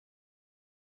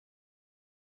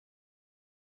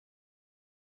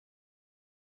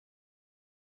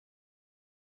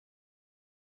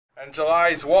And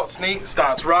July's What's Neat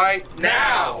starts right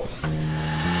now!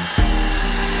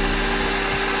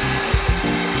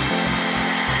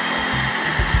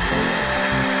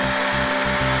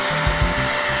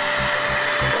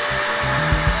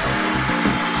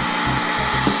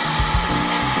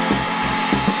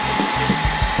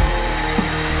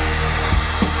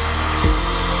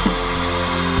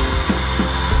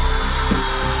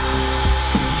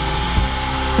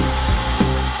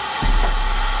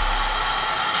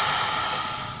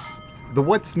 The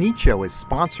What's Neat Show is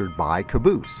sponsored by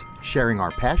Caboose, sharing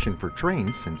our passion for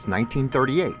trains since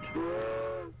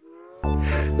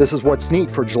 1938. This is What's Neat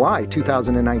for July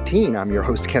 2019. I'm your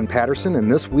host Ken Patterson,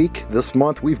 and this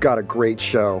month, we've got a great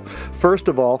show. First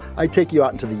of all, I take you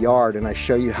out into the yard and I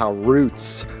show you how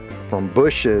roots from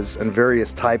bushes and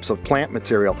various types of plant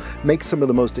material make some of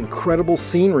the most incredible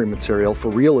scenery material for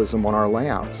realism on our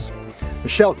layouts.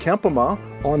 Michelle Kempema,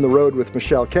 on the road with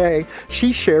Michelle K,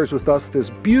 she shares with us this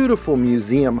beautiful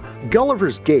museum,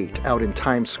 Gulliver's Gate, out in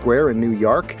Times Square in New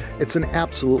York. It's an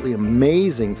absolutely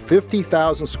amazing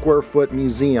 50,000 square foot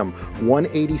museum,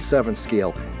 1/87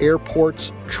 scale.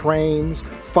 Airports, trains,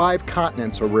 5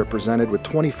 continents are represented with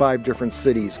 25 different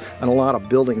cities and a lot of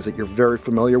buildings that you're very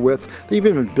familiar with. They've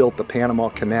even built the Panama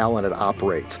Canal and it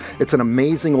operates. It's an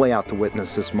amazing layout to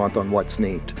witness this month on What's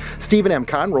Neat. Stephen M.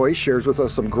 Conroy shares with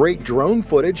us some great drone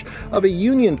footage of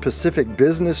a Union Pacific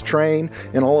business train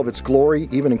in all of its glory,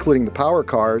 even including the power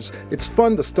cars. It's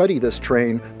fun to study this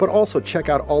train, but also check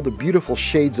out all the beautiful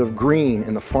shades of green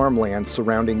in the farmland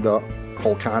surrounding the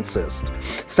whole consist.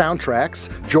 Soundtracks,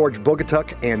 George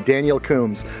Bogatuk and Daniel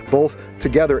Coombs, both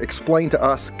together explain to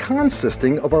us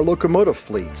consisting of our locomotive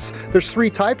fleets. There's 3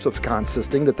 types of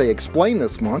consisting that they explain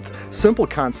this month: simple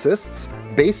consists,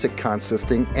 basic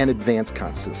consisting, and advanced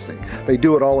consisting. They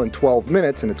do it all in 12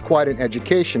 minutes, and it's quite an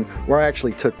education where I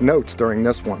actually took notes during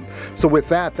this one. So with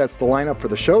that, that's the lineup for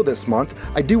the show this month.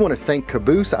 I do want to thank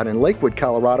Caboose out in Lakewood,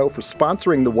 Colorado for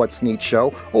sponsoring the What's Neat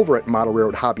show over at Model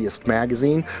Railroad Hobbyist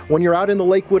Magazine. When you're out in the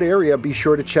Lakewood area, be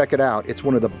sure to check it out. It's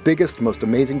one of the biggest, most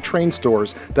amazing train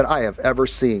stores that I have ever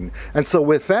seen. And so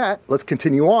with that, let's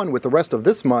continue on with the rest of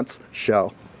this month's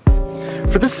show.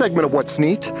 For this segment of What's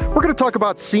Neat, we're going to talk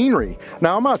about scenery.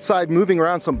 Now, I'm outside moving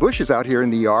around some bushes out here in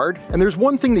the yard, and there's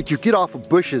one thing that you get off of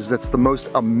bushes that's the most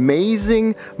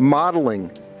amazing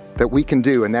modeling that we can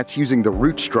do, and that's using the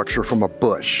root structure from a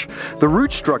bush. The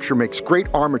root structure makes great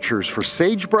armatures for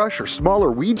sagebrush or smaller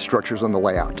weed structures on the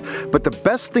layout. But the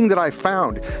best thing that I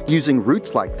found using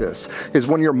roots like this is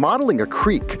when you're modeling a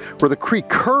creek, where the creek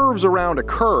curves around a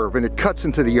curve and it cuts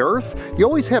into the earth, you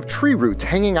always have tree roots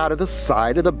hanging out of the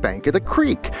side of the bank of the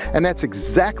creek. And that's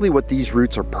exactly what these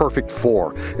roots are perfect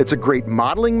for. It's a great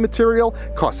modeling material,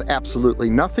 costs absolutely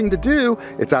nothing to do.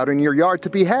 It's out in your yard to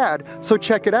be had, so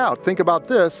check it out. Think about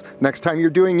this next time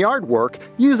you're doing yard work,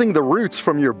 using the roots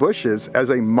from your bushes as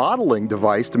a modeling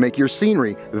device to make your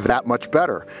scenery that much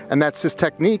better. And that's his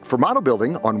technique for model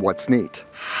building on What's Neat.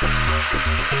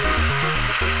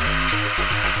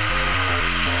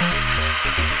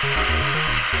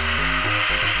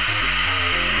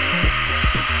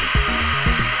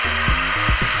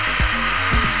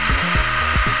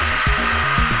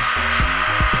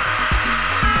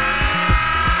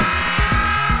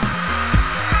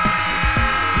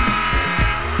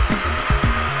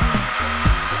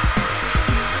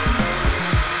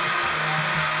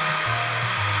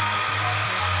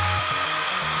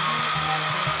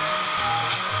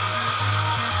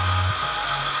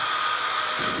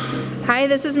 Hi,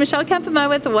 this is Michelle Kempema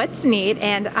with What's Neat,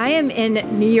 and I am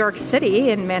in New York City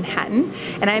in Manhattan,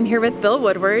 and I'm here with Bill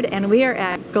Woodward, and we are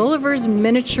at Gullivers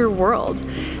Miniature World.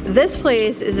 This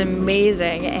place is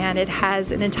amazing, and it has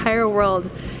an entire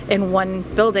world in one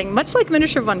building, much like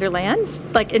Miniature Wonderlands,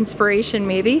 like inspiration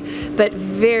maybe, but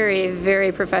very,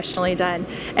 very professionally done.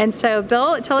 And so,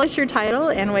 Bill, tell us your title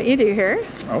and what you do here.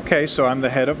 Okay, so I'm the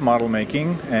head of model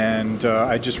making, and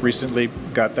I just recently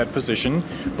got that position,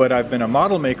 but I've been a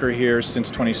model maker here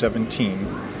since 2017.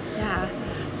 Yeah.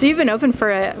 So you've been open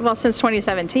for, since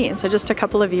 2017, so just a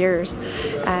couple of years.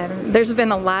 There's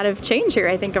been a lot of change here,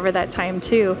 I think, over that time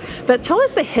too. But tell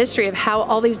us the history of how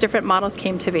all these different models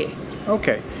came to be.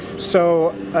 Okay,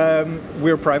 so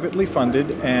we're privately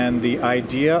funded, and the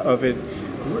idea of it,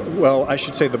 well, I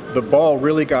should say the ball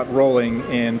really got rolling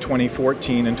in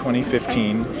 2014 and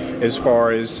 2015 as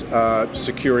far as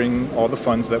securing all the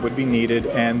funds that would be needed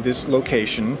and this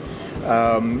location.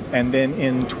 And then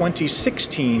in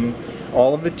 2016,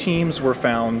 all of the teams were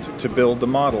found to build the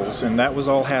models, and that was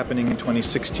all happening in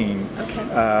 2016. Okay.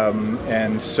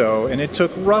 And it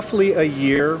took roughly a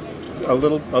year, a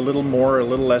little more, a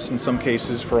little less in some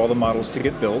cases, for all the models to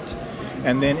get built.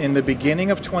 And then in the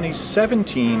beginning of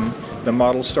 2017, the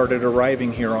models started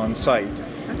arriving here on site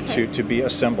to be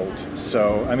assembled.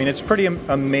 So, I mean, it's pretty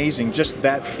amazing, just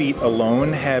that feat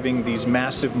alone, having these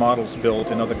massive models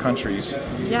built in other countries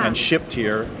and shipped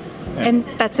here. And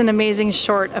that's an amazing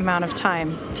short amount of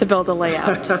time to build a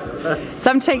layout.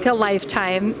 Some take a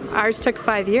lifetime. Ours took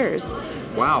 5 years.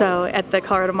 Wow. So at the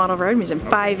Colorado Model Road Museum,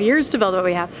 5 years to build what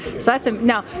we have. So that's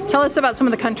now tell us about some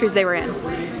of the countries they were in.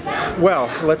 Well,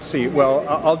 let's see. Well,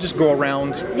 I'll just go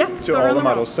around to all the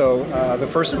models. So the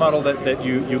first model that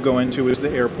you go into is the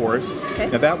airport. Okay.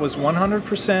 Now that was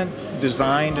 100%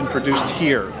 designed and produced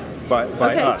here by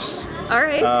us. All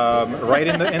right. Right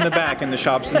in the back, in the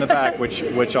shops in the back,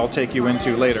 which I'll take you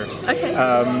into later. Okay.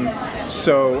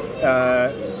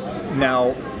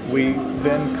 Now we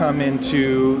then come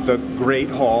into the Great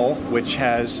Hall, which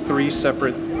has 3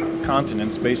 separate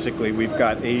continents. Basically, we've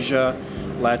got Asia,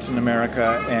 Latin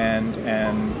America, and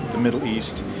the Middle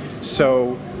East.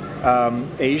 So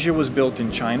Asia was built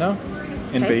in China,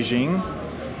 in Beijing.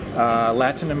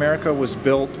 Latin America was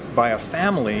built by a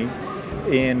family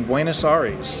in Buenos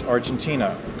Aires,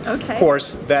 Argentina. Okay. Of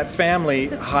course, that family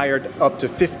hired up to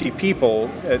 50 people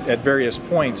at various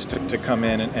points to come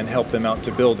in and help them out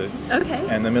to build it. Okay.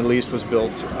 And the Middle East was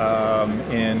built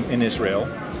in Israel.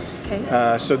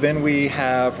 Okay. So then we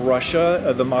have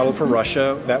Russia, the model for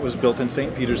Russia, that was built in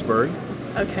St. Petersburg.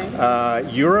 Okay.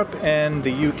 Europe and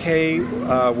the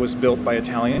UK was built by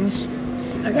Italians.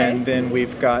 Okay. And then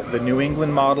we've got the New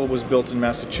England model was built in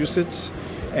Massachusetts.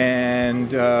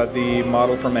 And the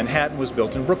model for Manhattan was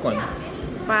built in Brooklyn.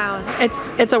 Wow,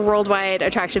 it's a worldwide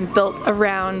attraction built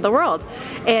around the world,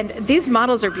 and these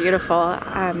models are beautiful.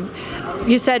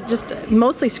 You said just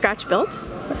mostly scratch built.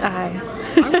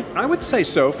 I would say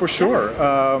so, for sure,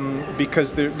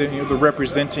 because they're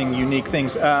representing unique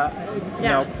things.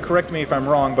 Now, correct me if I'm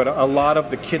wrong, but a lot of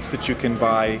the kits that you can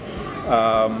buy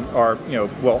are,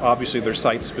 well, obviously they're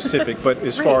site specific, but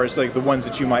as far as like the ones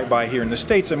that you might buy here in the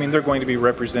States, I mean, they're going to be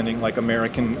representing like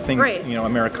American things,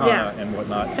 Americana and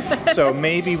whatnot. So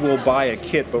maybe we'll buy a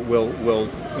kit, but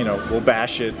we'll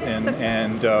bash it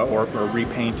and or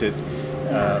repaint it.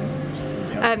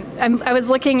 I was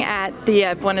looking at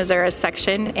the Buenos Aires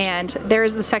section, and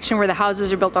there's the section where the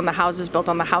houses are built on the houses, built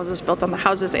on the houses, built on the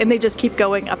houses, and they just keep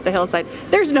going up the hillside.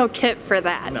 There's no kit for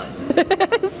that. No.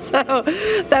 So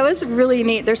that was really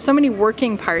neat. There's so many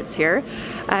working parts here.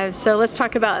 So let's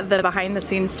talk about the behind the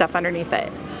scenes stuff underneath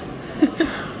it.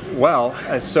 Well,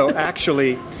 so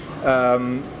actually,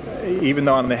 even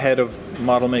though I'm the head of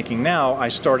model making now, I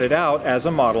started out as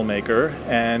a model maker,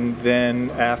 and then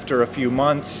after a few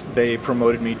months they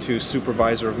promoted me to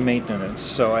supervisor of maintenance.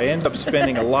 So I end up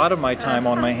spending a lot of my time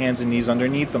on my hands and knees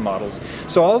underneath the models.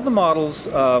 So all of the models,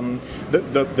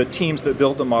 the teams that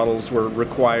build the models were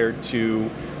required to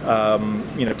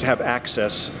to have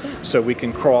access, so we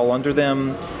can crawl under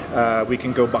them, we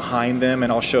can go behind them,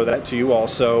 and I'll show that to you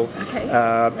also. Okay.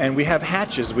 And we have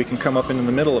hatches. We can come up into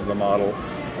the middle of the model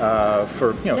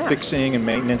for fixing and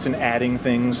maintenance and adding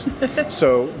things.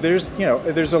 So there's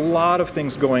a lot of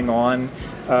things going on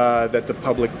that the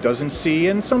public doesn't see,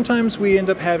 and sometimes we end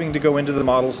up having to go into the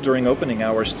models during opening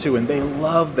hours too, and they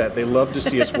love that. They love to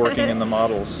see us working in the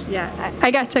models. Yeah,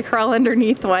 I got to crawl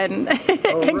underneath one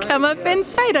and come up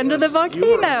inside under the volcano.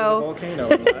 You were under the volcano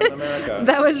in Latin America.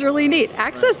 That was really neat.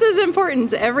 Access is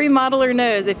important. Every modeler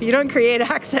knows if you don't create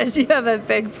access, you have a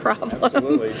big problem.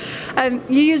 Absolutely.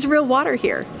 You use real water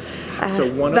here.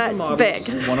 So one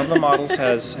of the models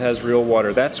has real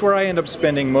water. That's where I end up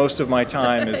spending most of my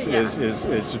time is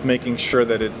just making sure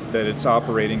that it's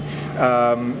operating.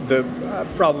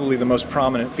 Probably the most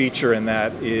prominent feature in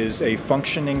that is a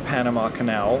functioning Panama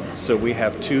Canal. So we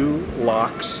have 2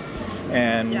 locks,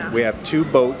 and we have 2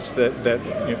 boats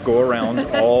that go around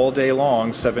all day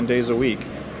long, 7 days a week.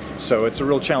 So it's a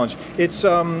real challenge. It's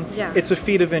a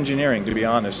feat of engineering, to be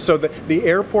honest. So the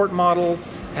airport model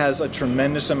has a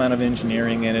tremendous amount of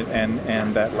engineering in it,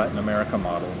 and that Latin America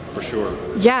model, for sure.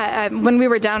 Yeah, when we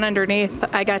were down underneath,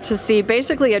 I got to see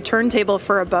basically a turntable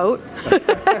for a boat.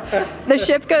 The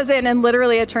ship goes in, and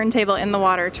literally a turntable in the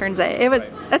water turns it.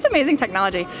 That's amazing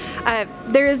technology.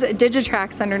 There's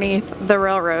Digitrax underneath the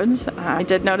railroads. I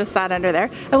did notice that under there.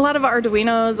 A lot of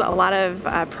Arduinos, a lot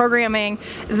of programming.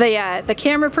 The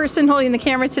camera person holding the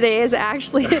camera today is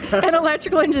actually an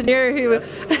electrical engineer who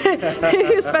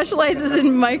specializes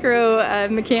in micro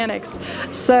mechanics.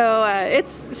 So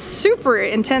it's super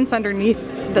intense underneath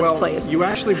this place. You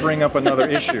actually bring up another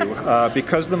issue.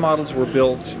 Because the models were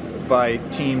built by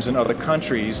teams in other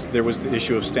countries, there was the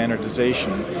issue of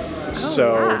standardization.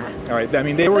 All right, I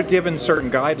mean, they were given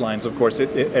certain guidelines, of course.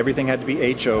 Everything had to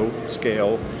be HO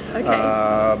scale. Okay.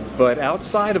 But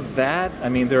outside of that, I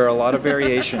mean, there are a lot of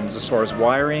variations as far as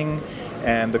wiring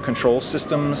and the control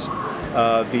systems.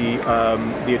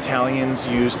 The Italians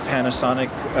used Panasonic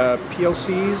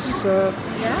PLCs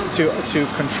to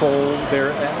control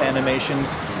their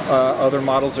animations. Other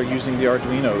models are using the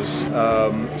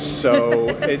Arduinos. So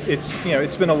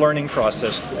it's been a learning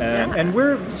process, and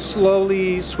we're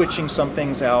slowly switching some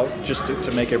things out just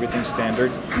to make everything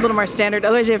standard. A little more standard,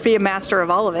 otherwise you have to be a master of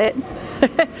all of it.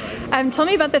 Tell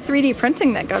me about the 3D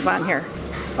printing that goes on here.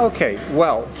 Okay,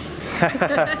 well,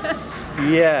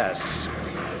 yes.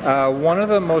 One of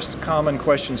the most common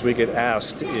questions we get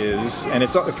asked is, and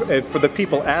it's for the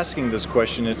people asking this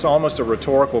question, it's almost a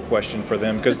rhetorical question for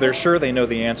them because they're sure they know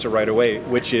the answer right away,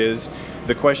 which is,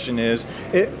 the question is,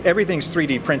 everything's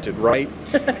 3D printed, right?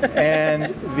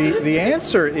 And the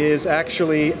answer is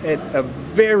actually a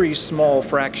very small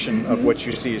fraction of what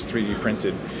you see is 3D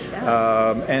printed.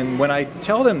 And when I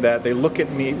tell them that, they look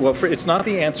at me, well, it's not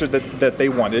the answer that they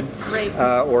wanted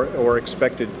or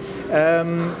expected.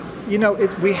 You know,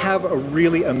 we have a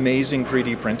really amazing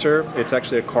 3D printer. It's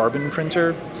actually a carbon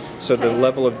printer, so the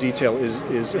level of detail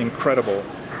is incredible.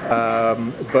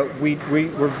 But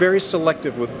we're very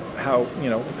selective with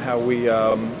how we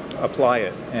apply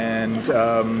it. And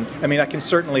I mean, I can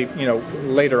certainly,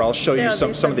 later I'll show you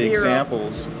some of the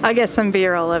examples. I'll get some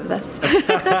B-roll of this.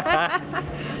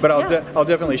 But I'll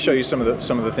definitely show you some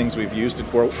of the things we've used it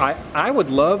for. I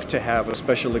would love to have a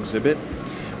special exhibit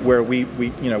where we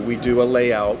do a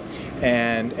layout,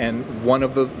 and one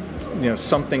of the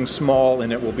something small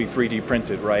in it will be 3D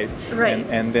printed, right? Right.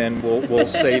 And then we'll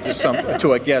say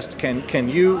to a guest, can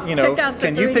you pick out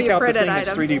the thing that's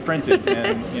 3D printed?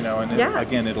 And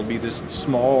again, it'll be this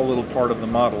small little part of the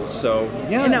model. So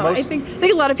yeah, I think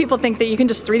a lot of people think that you can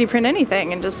just 3D print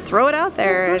anything and just throw it out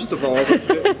there. Well, first of all,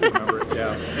 remember,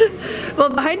 Well,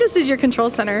 behind us is your control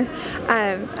center.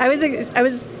 I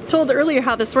was told earlier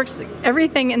how this works.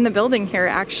 Everything in the building here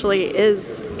actually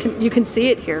you can see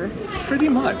it here. Pretty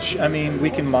much. I mean, we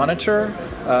can monitor.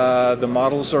 The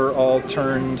models are all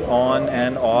turned on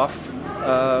and off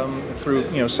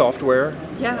through software.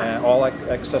 Yeah. All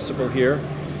accessible here.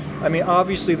 I mean,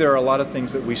 obviously there are a lot of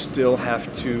things that we still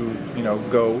have to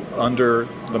go under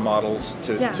the models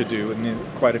to do,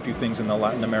 and quite a few things in the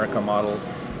Latin America model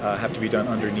have to be done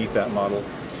underneath that model.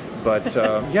 But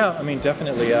yeah, I mean,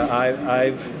 definitely,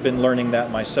 I've been learning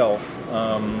that myself.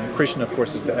 Krishna, of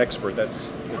course, is the expert.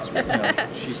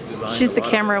 She's designed. She's the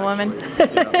camera woman.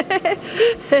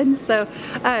 And so,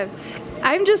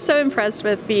 I'm just so impressed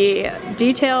with the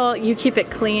detail. You keep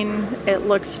it clean. It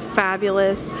looks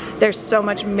fabulous. There's so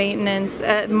much maintenance.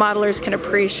 Modelers can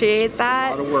appreciate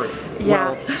that. It's a lot of work.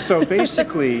 Yeah. Well, so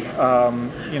basically,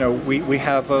 we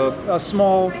have a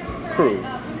small crew,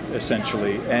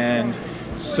 essentially, and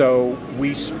so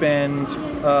we spend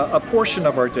a portion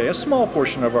of our day, a small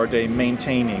portion of our day,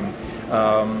 maintaining.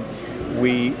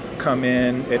 We come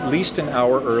in at least an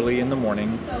hour early in the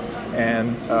morning,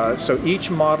 and so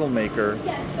each model maker,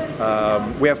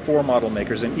 we have 4 model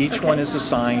makers, and each one is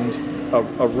assigned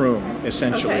a room,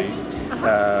 essentially,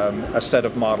 a set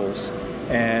of models.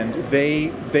 And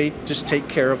they just take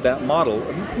care of that model,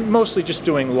 mostly just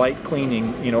doing light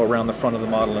cleaning, around the front of the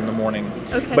model in the morning.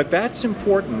 Okay. But that's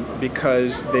important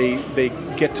because they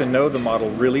get to know the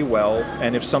model really well,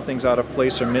 and if something's out of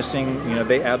place or missing,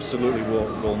 they absolutely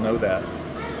will know that.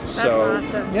 That's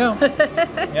awesome.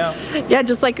 Yeah.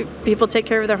 Just like people take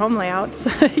care of their home layouts,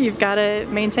 you've got to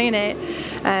maintain it.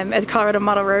 At the Colorado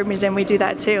Model Road Museum, we do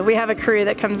that too. We have a crew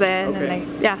that comes in,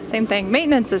 and same thing.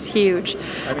 Maintenance is huge.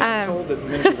 I mean, I'm told that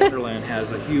Miniature Wonderland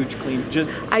has a huge clean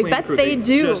I bet crew. they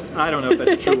do. I don't know if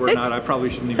that's true or not. I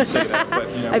probably shouldn't even say that, but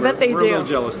I bet they do. We're a little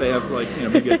jealous. They have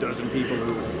maybe a dozen people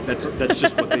who that's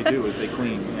just what they do, is they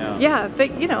clean. Yeah. Yeah, but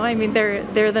I mean,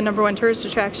 they're the #1 tourist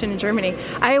attraction in Germany.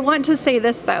 I want to say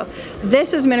this though.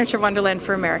 This is Miniature Wonderland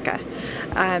for America.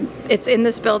 It's in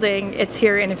this building, it's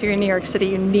here, and if you're in New York City,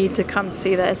 you need to come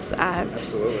see this.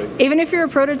 Absolutely. Even if you're a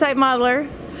prototype modeler,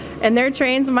 and their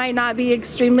trains might not be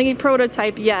extremely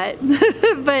prototype yet,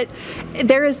 but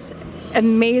there is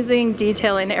amazing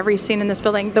detail in every scene in this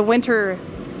building. The winter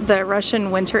the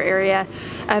Russian winter area.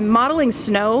 Modeling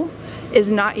snow is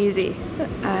not easy.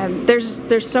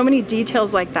 There's so many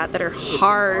details like that that are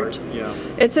hard.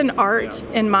 It's an art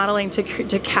in modeling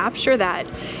to capture that.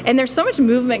 And there's so much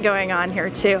movement going on here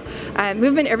too.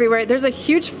 Movement everywhere. There's a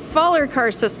huge faller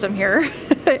car system here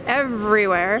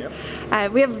everywhere.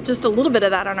 We have just a little bit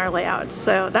of that on our layout.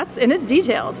 So and it's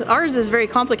detailed. Ours is very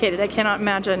complicated. I cannot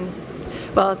imagine.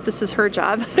 Well, this is her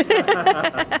job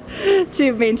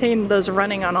to maintain those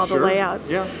running on all the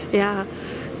layouts. Yeah.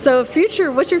 So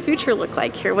what's your future look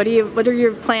like here? What are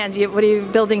your plans? What are you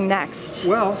building next?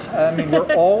 Well, I mean,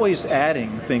 we're always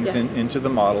adding things into the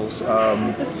models.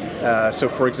 So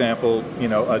for example,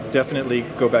 definitely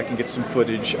go back and get some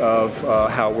footage of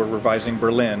how we're revising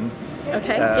Berlin.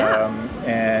 Okay.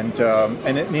 And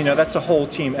that's a whole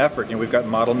team effort. We've got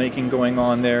model making going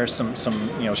on there, some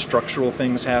structural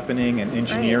things happening, and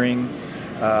engineering,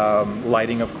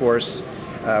 lighting, of course.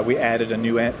 We added a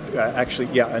new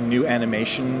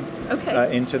animation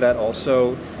into that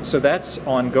also. So that's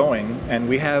ongoing, and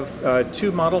we have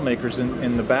 2 model makers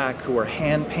in the back who are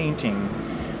hand painting,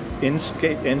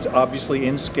 obviously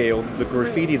in scale, the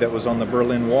graffiti that was on the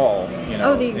Berlin Wall.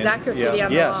 Oh, the exact graffiti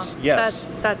on the wall.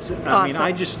 Yes. That's awesome. I mean,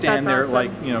 I just stand there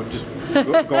like just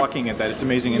gawking at that. It's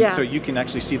amazing, and so you can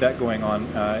actually see that going on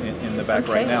in the back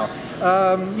right now.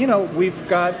 We've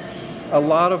got a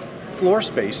lot of floor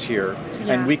space here,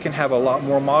 and we can have a lot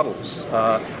more models.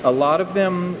 A lot of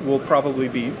them will probably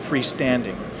be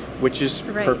freestanding, which is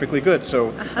perfectly good.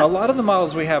 So a lot of the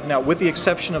models we have now, with the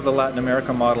exception of the Latin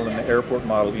America model and the airport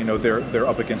model, they're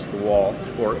up against the wall,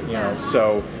 or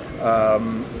so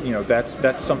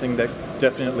that's something that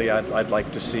definitely I'd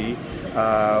like to see.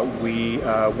 We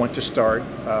want to start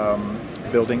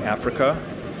building Africa.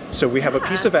 So we have a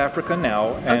piece of Africa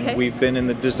now, and we've been in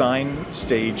the design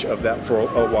stage of that for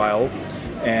a while,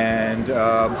 and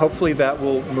hopefully that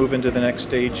will move into the next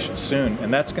stage soon,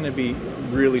 and that's going to be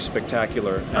really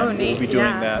spectacular. And we'll be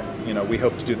doing that. We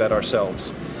hope to do that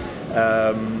ourselves.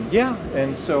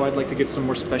 And so I'd like to get some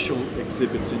more special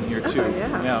exhibits in here too.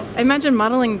 I imagine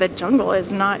modeling the jungle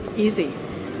is not easy.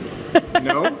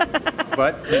 No,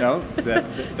 but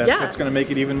that's what's going to make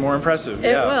it even more impressive.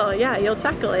 It will, you'll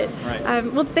tackle it. Right.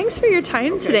 Well, thanks for your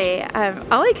time today.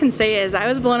 All I can say is I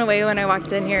was blown away when I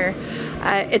walked in here.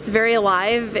 It's very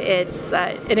alive. It's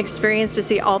an experience to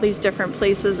see all these different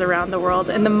places around the world,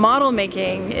 and the model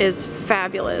making is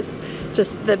fabulous.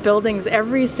 Just the buildings,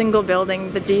 every single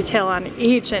building, the detail on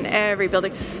each and every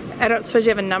building. I don't suppose you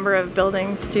have a number of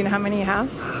buildings. Do you know how many you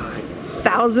have?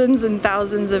 Thousands and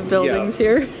thousands of buildings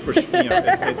here. For sure,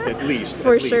 at least.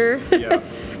 For sure.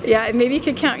 Yeah, and maybe you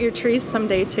could count your trees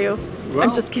someday too. Well,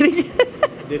 I'm just kidding.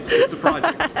 It's a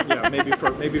project. Maybe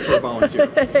for a volunteer.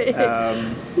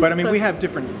 But I mean, we have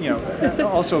different,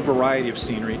 also a variety of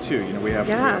scenery too. We have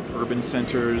urban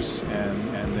centers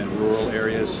and then rural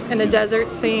areas. And a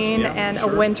desert scene and a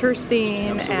winter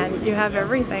scene, and you have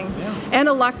everything. And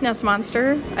a Loch Ness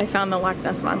Monster. I found the Loch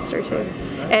Ness Monster too.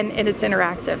 And it's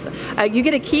interactive. You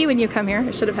get a key when you come here.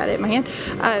 I should have had it in my hand.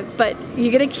 But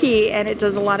you get a key, and it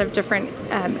does a lot of different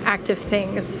active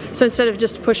things. So instead of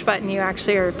just push button, you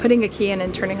actually are putting a key in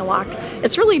and turning a lock.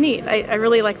 It's really neat. I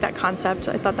really like that concept.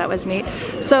 I thought that was neat.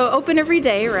 So open every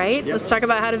day, right? Let's talk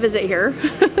about how to visit here.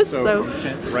 So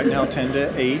right now 10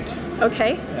 to 8.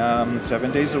 Okay.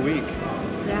 7 days a week.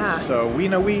 Yeah. So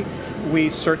we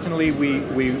certainly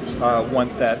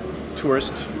want that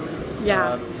tourist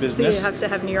business. So you have to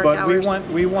have New York but hours.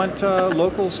 we want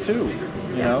locals too.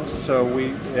 So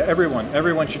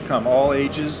everyone should come, all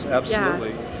ages,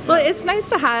 absolutely. Well, it's nice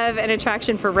to have an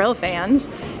attraction for real fans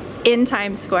in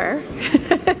Times Square.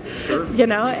 Sure.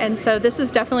 And so this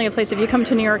is definitely a place, if you come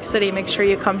to New York City, make sure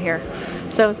you come here.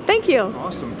 So thank you.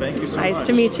 Awesome, thank you so much. Nice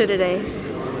to meet you today.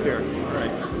 Take care. All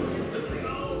right.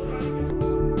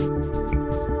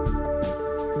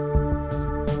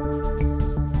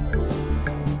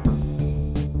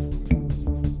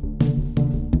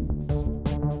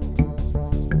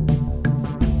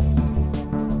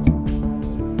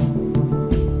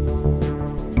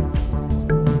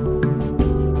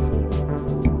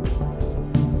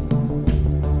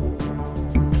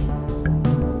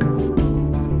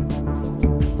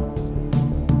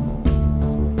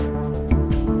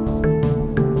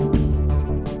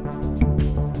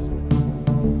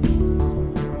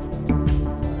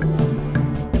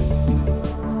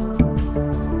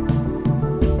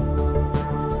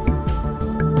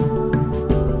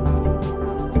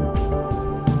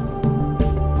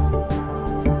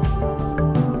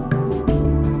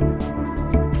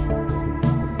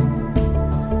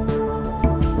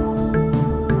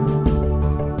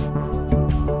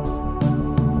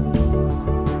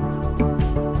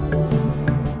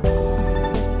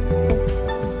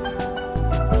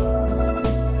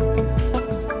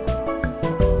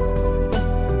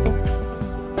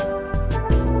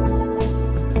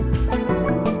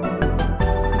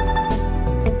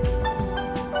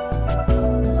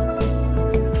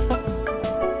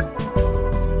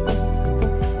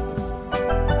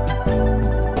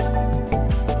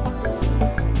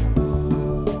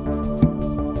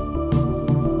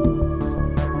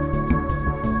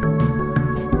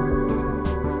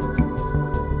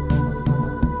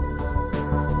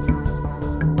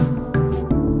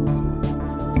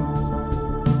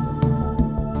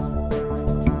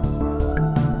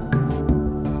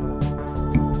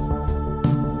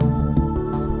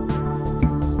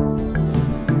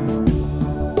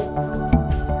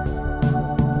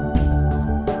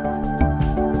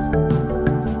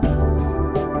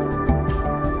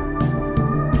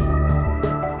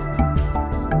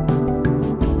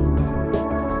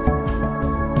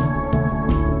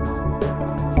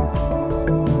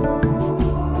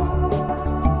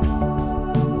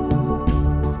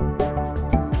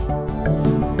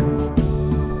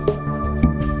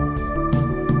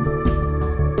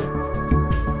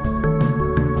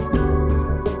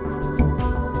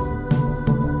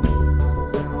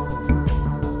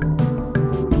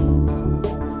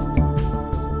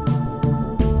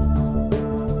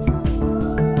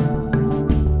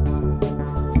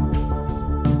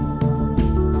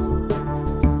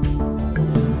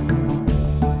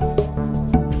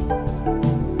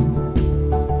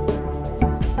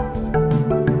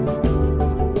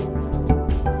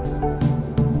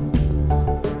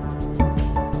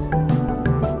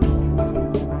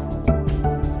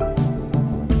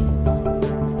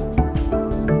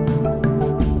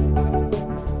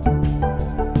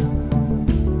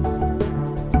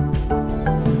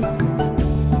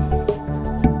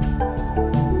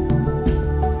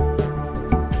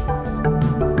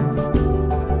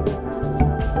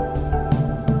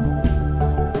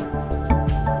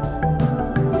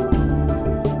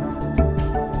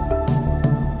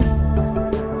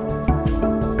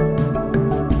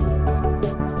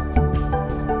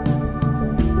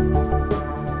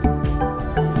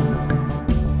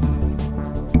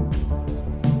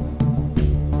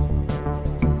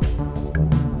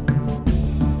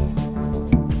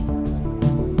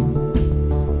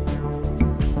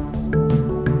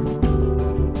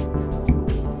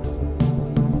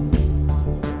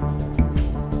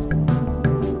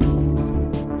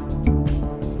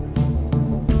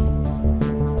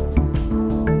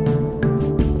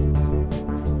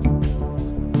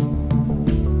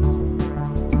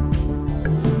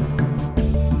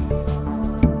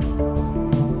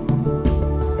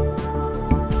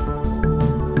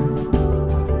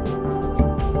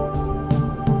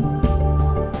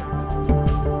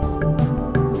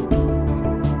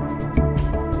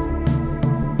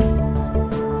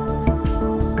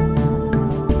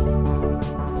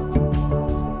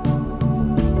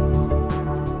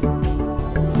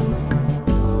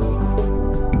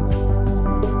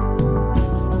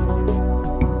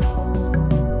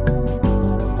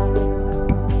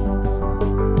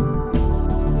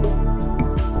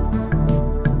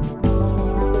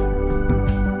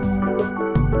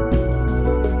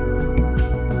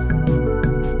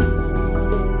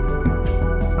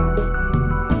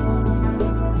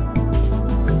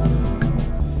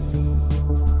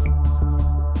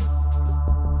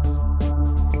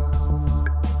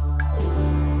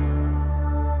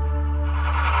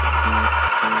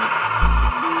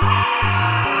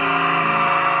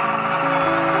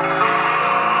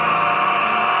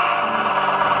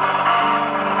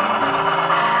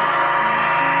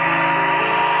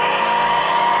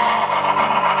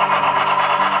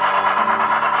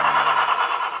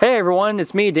 Hey everyone,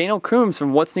 it's me, Daniel Coombs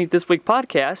from What's Neat This Week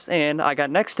podcast, and I got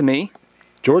next to me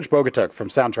George Bogatuk from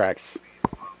Soundtracks.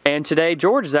 And today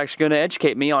George is actually going to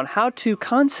educate me on how to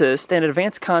consist and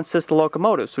advanced consist the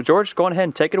locomotive. So George, go on ahead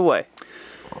and take it away.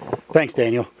 Thanks,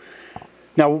 Daniel.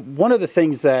 Now, one of the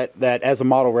things that as a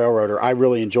model railroader I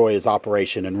really enjoy is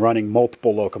operation and running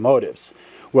multiple locomotives.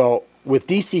 Well, with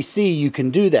DCC you can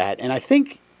do that, and I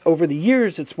think over the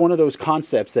years it's one of those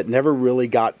concepts that never really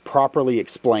got properly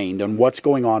explained on what's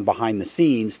going on behind the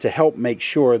scenes to help make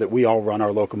sure that we all run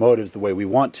our locomotives the way we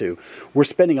want to. We're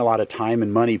spending a lot of time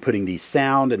and money putting these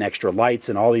sound and extra lights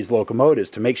in all these locomotives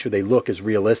to make sure they look as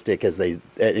realistic as they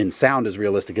and sound as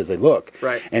realistic as they look.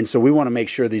 Right. And so we want to make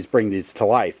sure bring these to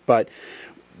life. But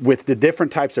with the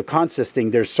different types of consisting,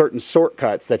 there's certain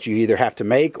shortcuts that you either have to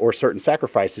make or certain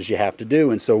sacrifices you have to do.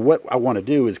 And so what I want to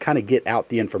do is kind of get out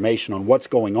the information on what's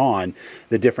going on,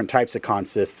 the different types of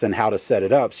consists, and how to set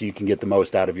it up so you can get the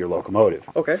most out of your locomotive.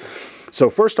 Okay.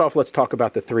 So first off, let's talk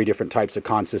about the three different types of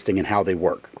consisting and how they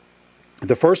work.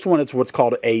 The first one is what's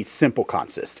called a simple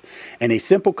consist. And a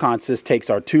simple consist takes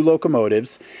our two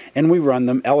locomotives and we run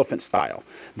them elephant style.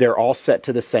 They're all set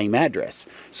to the same address.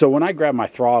 So when I grab my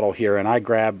throttle here and I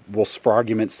grab, we'll for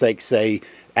argument's sake say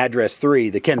address 3,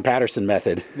 the Ken Patterson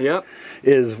method, Yep.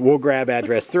 is we'll grab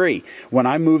address 3. When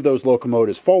I move those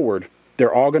locomotives forward,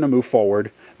 they're all going to move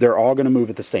forward. They're all going to move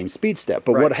at the same speed step.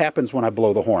 But what happens when I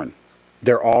blow the horn?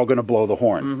 They're all going to blow the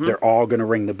horn. Mm-hmm. They're all going to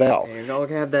ring the bell. And you're all going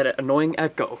to have that annoying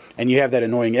echo. And you have that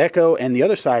annoying echo, and the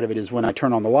other side of it is when I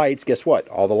turn on the lights, guess what?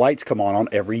 All the lights come on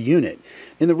every unit.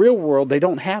 In the real world, they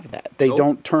don't have that. They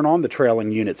don't turn on the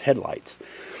trailing unit's headlights.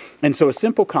 And so a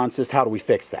simple consist, how do we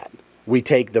fix that? We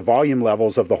take the volume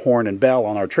levels of the horn and bell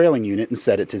on our trailing unit and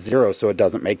set it to 0 so it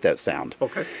doesn't make that sound.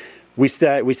 Okay. We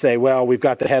say, well, we've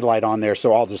got the headlight on there,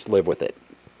 so I'll just live with it.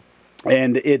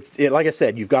 And it like I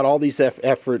said, you've got all these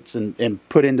efforts and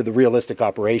put into the realistic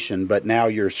operation, but now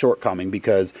you're shortcoming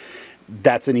because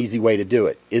that's an easy way to do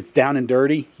it. It's down and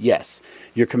dirty, yes.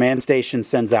 Your command station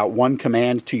sends out one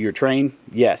command to your train,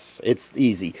 yes. It's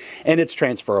easy and it's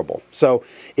transferable, so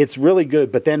it's really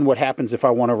good. But then what happens if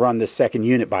I want to run this second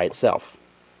unit by itself?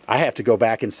 I have to go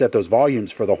back and set those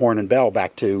volumes for the horn and bell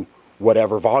back to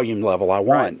whatever volume level I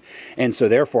want. Right. And so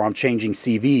therefore I'm changing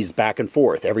CVs back and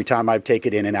forth every time I take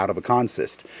it in and out of a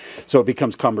consist. So it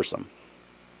becomes cumbersome.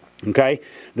 Okay?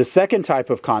 The second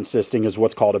type of consisting is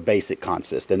what's called a basic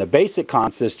consist. And a basic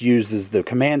consist uses the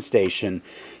command station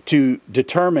to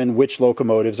determine which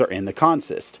locomotives are in the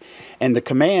consist. And the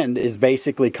command is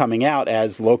basically coming out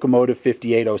as locomotive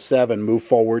 5807, move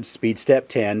forward, speed step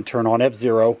 10, turn on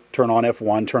F0, turn on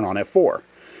F1, turn on F4.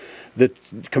 The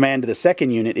command to the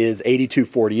second unit is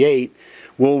 8248.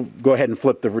 We'll go ahead and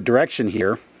flip the direction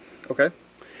here. Okay.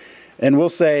 And we'll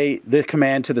say the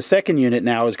command to the second unit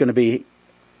now is going to be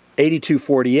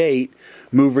 8248,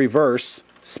 move reverse,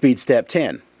 speed step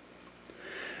 10.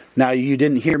 Now, you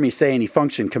didn't hear me say any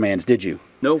function commands, did you?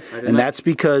 No, I didn't. And that's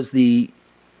because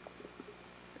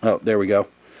oh, there we go.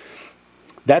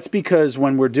 That's because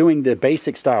when we're doing the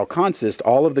basic style consist,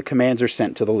 all of the commands are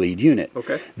sent to the lead unit.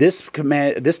 Okay. This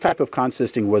type of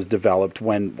consisting was developed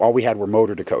when all we had were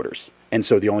motor decoders. And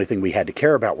so the only thing we had to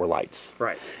care about were lights.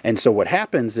 Right. And so what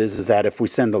happens is that if we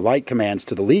send the light commands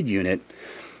to the lead unit,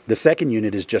 the second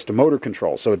unit is just a motor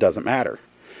control, so it doesn't matter.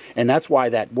 And that's why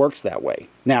that works that way.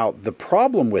 Now, the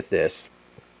problem with this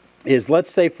is,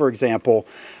 let's say, for example,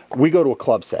 we go to a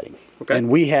club setting. Okay. And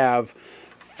we have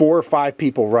 4 or 5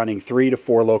 people running 3 to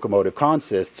 4 locomotive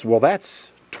consists. Well,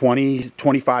 that's 20,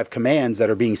 25 commands that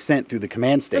are being sent through the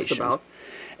command station. Just about.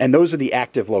 And those are the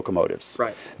active locomotives.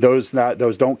 Right. Those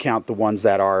don't count the ones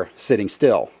that are sitting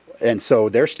still. And so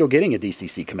they're still getting a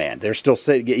DCC command. They're still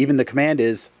sitting, even the command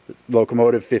is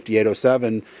locomotive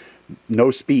 5807, no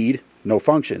speed, no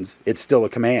functions. It's still a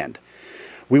command.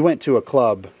 We went to a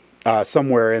club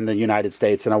somewhere in the United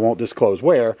States, and I won't disclose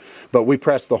where, but we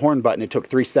pressed the horn button. It took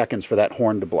 3 seconds for that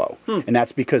horn to blow. And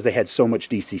that's because they had so much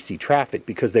DCC traffic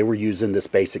because they were using this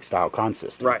basic style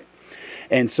consist. Right.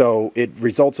 And so it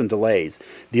results in delays.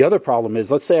 The other problem is,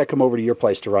 let's say I come over to your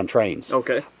place to run trains.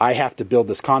 Okay. I have to build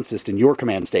this consist in your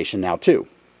command station now too.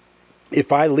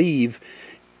 If I leave,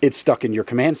 it's stuck in your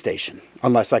command station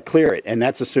unless I clear it, and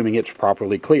that's assuming it's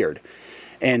properly cleared.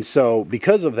 And so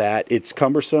because of that, it's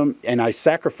cumbersome, and I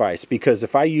sacrifice, because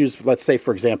if I use, let's say,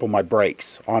 for example, my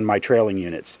brakes on my trailing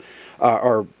units,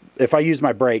 or if I use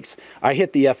my brakes, I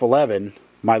hit the F11,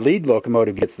 my lead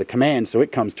locomotive gets the command, so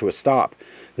it comes to a stop.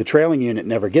 The trailing unit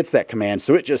never gets that command,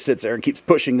 so it just sits there and keeps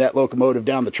pushing that locomotive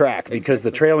down the track because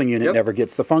the trailing unit never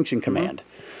gets the function command.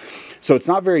 So it's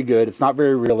not very good. It's not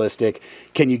very realistic.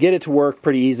 Can you get it to work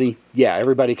pretty easy? Yeah,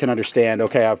 everybody can understand,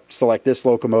 okay, I'll select this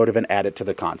locomotive and add it to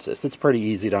the consist. It's pretty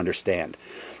easy to understand.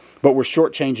 But we're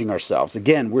shortchanging ourselves.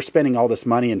 Again, we're spending all this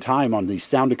money and time on these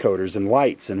sound decoders and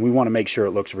lights, and we want to make sure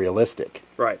it looks realistic.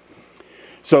 Right.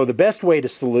 So the best way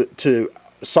to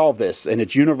solve this, and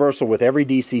it's universal with every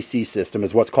DCC system,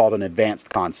 is what's called an advanced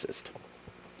consist.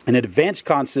 An advanced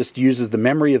consist uses the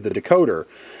memory of the decoder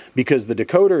because the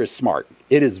decoder is smart.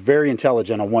 It is very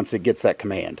intelligent once it gets that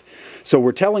command. So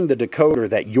we're telling the decoder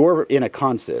that you're in a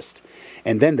consist,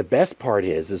 and then the best part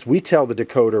is we tell the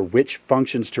decoder which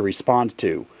functions to respond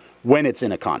to when it's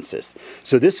in a consist.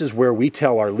 So this is where we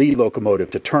tell our lead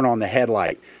locomotive to turn on the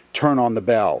headlight, turn on the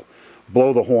bell,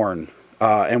 blow the horn,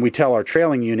 and we tell our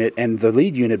trailing unit and the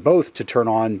lead unit both to turn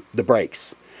on the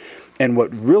brakes. And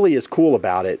what really is cool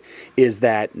about it is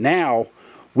that now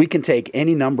we can take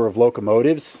any number of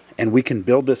locomotives and we can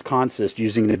build this consist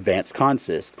using an advanced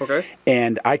consist. Okay.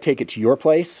 And I take it to your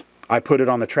place, I put it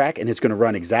on the track, and it's going to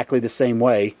run exactly the same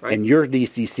way. Right. And your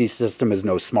DCC system is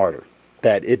no smarter.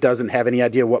 That it doesn't have any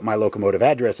idea what my locomotive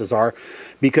addresses are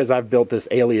because I've built this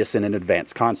alias in an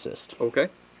advanced consist. Okay.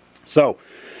 So,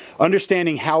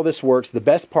 understanding how this works, the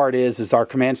best part is our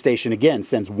command station, again,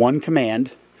 sends one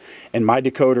command, and my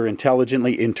decoder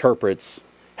intelligently interprets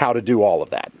how to do all of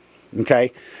that.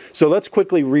 Okay? So let's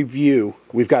quickly review.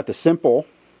 We've got the simple,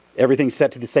 everything's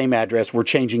set to the same address. We're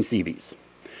changing CVs.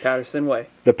 Patterson way.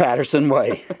 The Patterson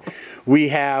way. We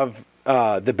have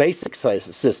the basic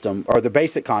system, or the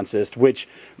basic consist, which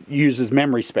uses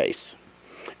memory space.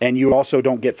 And you also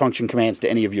don't get function commands to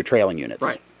any of your trailing units.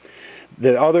 Right.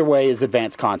 The other way is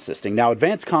advanced consisting. Now,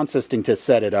 advanced consisting, to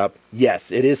set it up,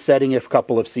 yes, it is setting a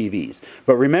couple of CVs.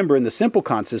 But remember, in the simple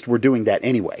consist, we're doing that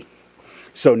anyway.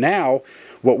 So now,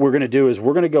 what we're going to do is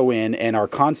we're going to go in, and our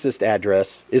consist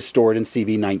address is stored in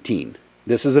CV19.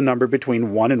 This is a number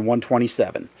between 1 and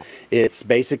 127. It's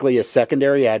basically a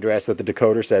secondary address that the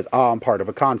decoder says, I'm part of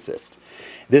a consist.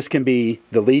 This can be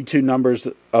the lead two numbers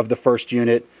of the first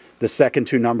unit, the second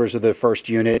two numbers of the first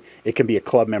unit. It can be a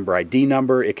club member ID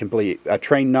number. It can be a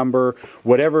train number.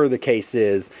 Whatever the case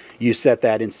is, you set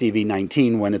that in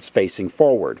CV19 when it's facing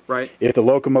forward. Right. If the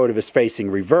locomotive is facing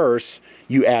reverse,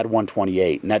 you add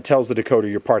 128. And that tells the decoder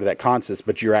you're part of that consist,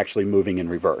 but you're actually moving in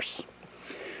reverse.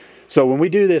 So when we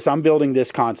do this, I'm building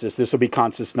this consist. This will be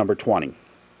consist number 20.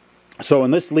 So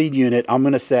in this lead unit, I'm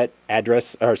going to set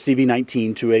address or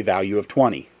CV19 to a value of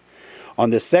 20.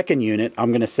 On this second unit, I'm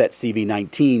going to set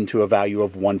CV19 to a value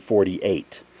of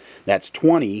 148. That's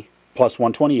 20 plus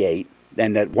 128,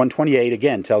 and that 128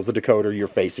 again tells the decoder you're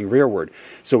facing rearward.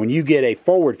 So when you get a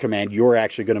forward command, you're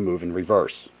actually going to move in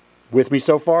reverse. With me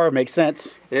so far? Makes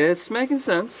sense? It's making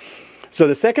sense. So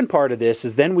the second part of this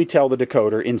is then we tell the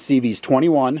decoder in CVs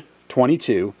 21,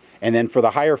 22, and then for the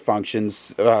higher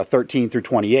functions, 13 through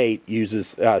 28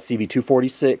 uses CV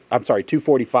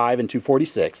 245 and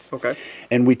 246. Okay.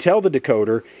 And we tell the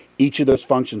decoder each of those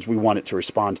functions we want it to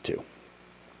respond to.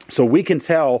 So we can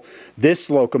tell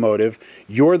this locomotive,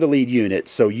 you're the lead unit,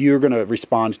 so you're going to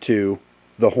respond to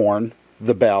the horn,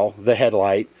 the bell, the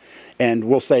headlight, and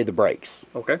we'll say the brakes.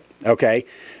 Okay. Okay.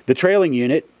 The trailing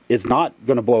unit is not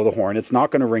going to blow the horn, it's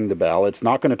not going to ring the bell, it's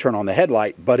not going to turn on the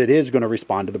headlight, but it is going to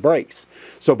respond to the brakes.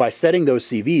 So by setting those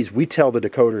CVs, we tell the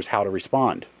decoders how to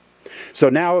respond. So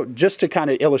now, just to kind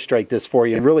of illustrate this for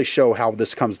you and really show how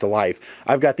this comes to life,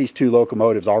 I've got these two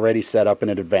locomotives already set up in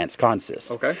an advanced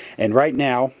consist. Okay. And right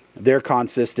now, they're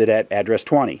consisted at address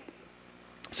 20.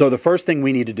 So the first thing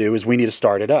we need to do is we need to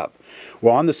start it up.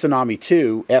 Well, on the Tsunami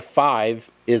 2, F5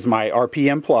 is my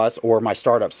RPM plus or my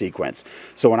startup sequence.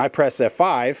 So when I press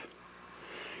F5,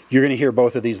 you're going to hear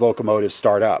both of these locomotives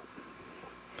start up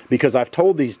because I've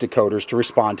told these decoders to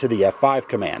respond to the F5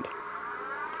 command.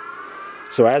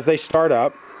 So as they start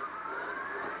up,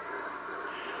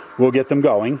 we'll get them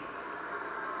going.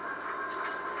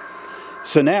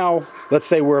 So now, let's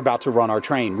say we're about to run our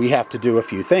train. We have to do a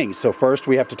few things. So first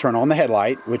we have to turn on the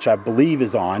headlight, which I believe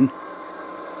is on.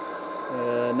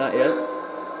 Not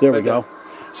yet. There we go.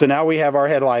 So now we have our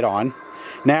headlight on.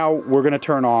 Now we're going to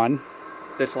turn on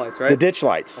ditch lights, right? The ditch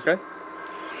lights. Okay.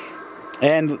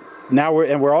 And now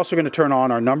we're also going to turn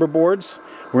on our number boards.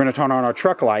 We're going to turn on our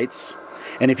truck lights.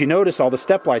 And if you notice, all the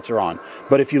step lights are on.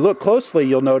 But if you look closely,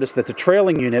 you'll notice that the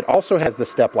trailing unit also has the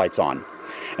step lights on.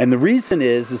 And the reason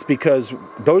is because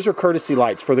those are courtesy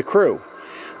lights for the crew.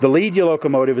 The lead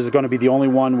locomotive is going to be the only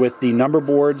one with the number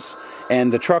boards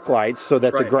and the truck lights, so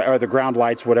that or the ground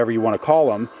lights, whatever you want to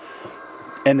call them.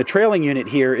 And the trailing unit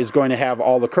here is going to have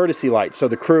all the courtesy lights, so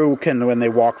the crew can, when they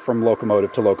walk from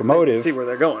locomotive to locomotive, they can see where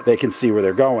they're going. They can see where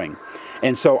they're going.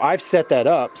 And so I've set that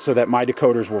up so that my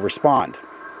decoders will respond.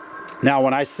 Now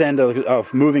when I send a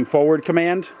moving forward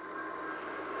command,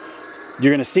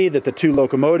 you're going to see that the two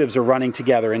locomotives are running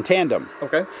together in tandem.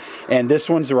 Okay. And this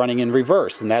one's running in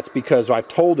reverse, and that's because I've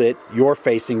told it you're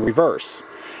facing reverse.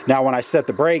 Now when I set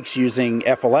the brakes using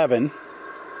F11,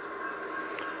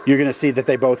 you're going to see that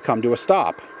they both come to a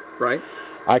stop. Right.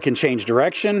 I can change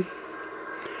direction,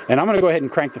 and I'm going to go ahead and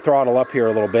crank the throttle up here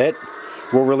a little bit.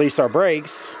 We'll release our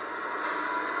brakes,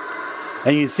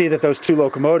 and you can see that those two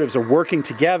locomotives are working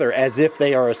together as if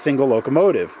they are a single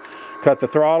locomotive. Cut the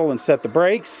throttle and set the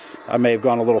brakes. I may have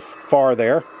gone a little far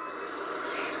there.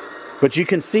 But you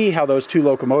can see how those two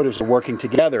locomotives are working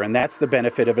together, and that's the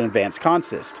benefit of an advanced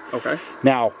consist. Okay.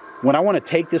 Now, when I want to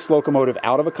take this locomotive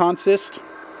out of a consist,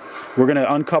 we're going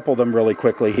to uncouple them really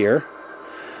quickly here.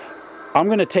 I'm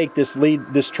going to take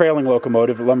this trailing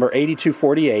locomotive, number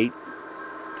 8248,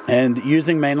 and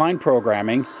using mainline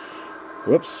programming,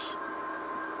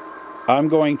 I'm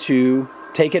going to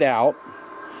take it out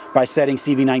by setting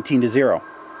CV19 to 0.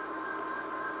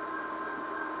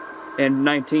 And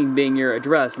 19 being your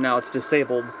address, now it's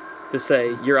disabled to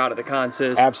say you're out of the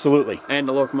consist. Absolutely. And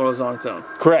the locomotive's on its own.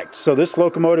 Correct. So this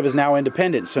locomotive is now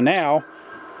independent. So now,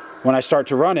 when I start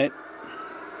to run it,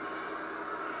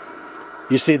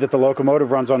 you see that the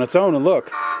locomotive runs on its own, and look,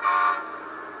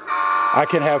 I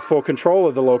can have full control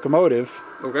of the locomotive.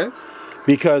 Okay.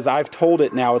 Because I've told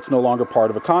it now it's no longer part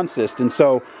of a consist. And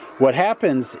so what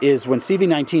happens is when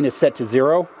CV19 is set to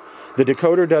 0, the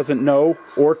decoder doesn't know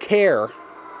or care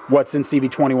what's in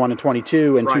CV21 and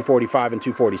 22 and 245 and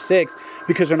 246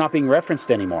 because they're not being referenced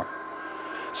anymore.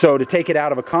 So to take it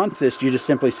out of a consist, you just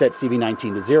simply set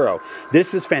CV19 to 0.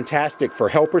 This is fantastic for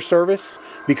helper service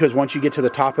because once you get to the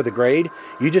top of the grade,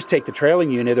 you just take the trailing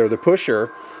unit or the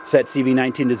pusher, set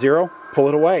CV19 to 0, pull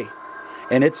it away.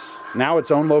 And it's now its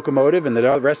own locomotive, and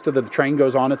the rest of the train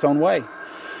goes on its own way.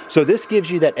 So this gives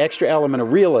you that extra element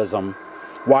of realism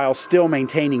while still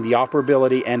maintaining the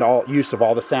operability and use of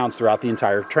all the sounds throughout the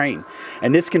entire train.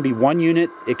 And this can be 1 unit,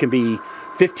 it can be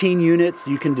 15 units,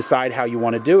 you can decide how you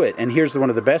want to do it. And here's one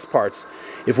of the best parts.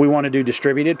 If we want to do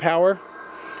distributed power,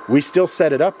 we still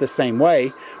set it up the same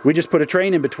way. We just put a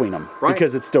train in between them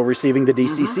because it's still receiving the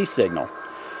DCC signal.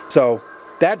 So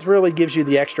that really gives you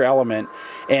the extra element,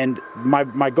 and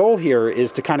my goal here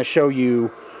is to kind of show you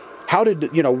how to,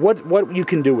 what you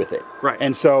can do with it. Right.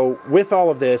 And so with all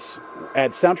of this,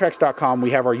 at soundtracks.com we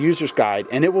have our user's guide,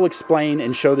 and it will explain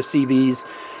and show the CVs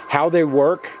how they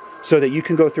work so that you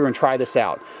can go through and try this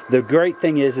out. The great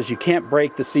thing is you can't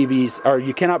break the CVs, or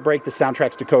you cannot break the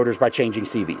Soundtracks decoders by changing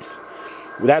CVs.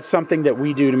 That's something that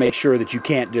we do to make sure that you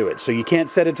can't do it. So you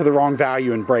can't set it to the wrong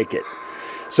value and break it.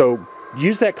 So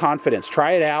use that confidence,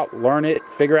 try it out, learn it,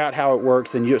 figure out how it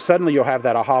works, and suddenly you'll have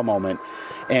that aha moment.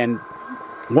 And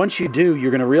once you do,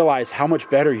 you're going to realize how much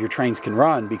better your trains can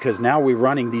run, because now we're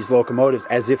running these locomotives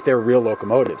as if they're real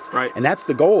locomotives. Right. And that's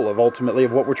the goal of ultimately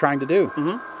of what we're trying to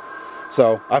do.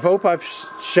 So I hope I've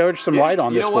showed some light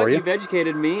on this for you. You've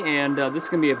educated me, and this is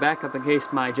going to be a backup in case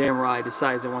my JMRI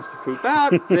decides it wants to poop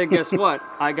out. Then guess what?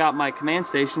 I got my command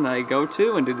station that I go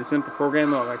to and do the simple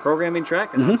programming on my programming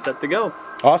track, and I'm set to go.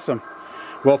 Awesome.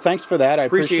 Well, thanks for that. I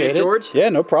appreciate it, George. Yeah,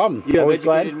 no problem. You have Always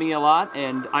educated glad. me a lot,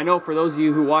 and I know for those of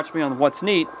you who watch me on What's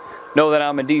Neat, know that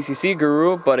I'm a DCC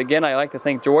guru, but again, I like to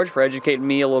thank George for educating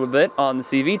me a little bit on the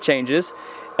CV changes.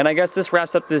 And I guess this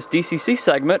wraps up this DCC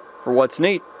segment for What's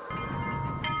Neat.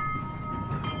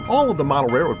 All of the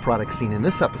model railroad products seen in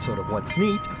this episode of What's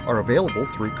Neat are available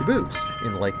through Caboose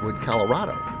in Lakewood,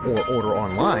 Colorado, or order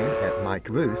online at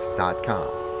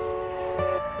mycaboose.com.